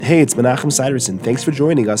Hey, it's Menachem Siderson. Thanks for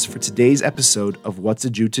joining us for today's episode of What's a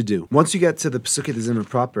Jew to Do. Once you get to the Pesukei D'Zimra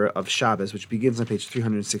proper of Shabbos, which begins on page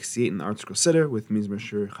 368 in the Article Siddur with Mizmor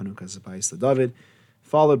Lesoda,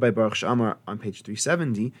 followed by Baruch She'amar on page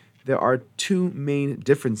 370, there are two main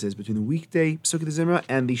differences between the weekday Pesukei D'Zimra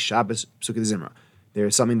and the Shabbos Pesukei D'Zimra. There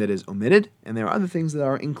is something that is omitted, and there are other things that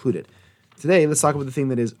are included. Today, let's talk about the thing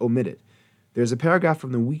that is omitted. There's a paragraph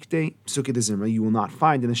from the weekday Pesukei D'Zimra you will not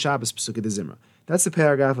find in the Shabbos Pesukei D'Zimra. That's the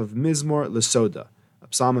paragraph of Mizmor Lesoda, a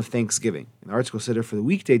psalm of thanksgiving. In the Article Siddur for the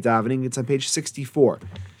weekday davening, it's on page 64.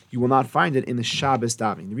 You will not find it in the Shabbos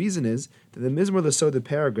davening. The reason is that the Mizmor Lesoda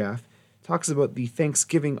paragraph talks about the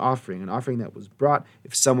thanksgiving offering, an offering that was brought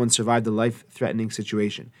if someone survived a life-threatening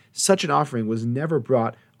situation. Such an offering was never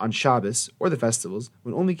brought on Shabbos or the festivals,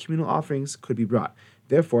 when only communal offerings could be brought.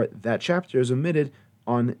 Therefore, that chapter is omitted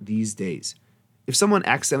on these days. If someone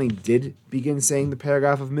accidentally did begin saying the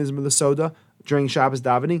paragraph of Mizmor Lesoda during Shabbos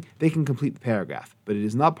davening, they can complete the paragraph, but it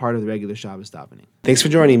is not part of the regular Shabbos davening. Thanks for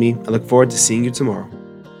joining me. I look forward to seeing you tomorrow.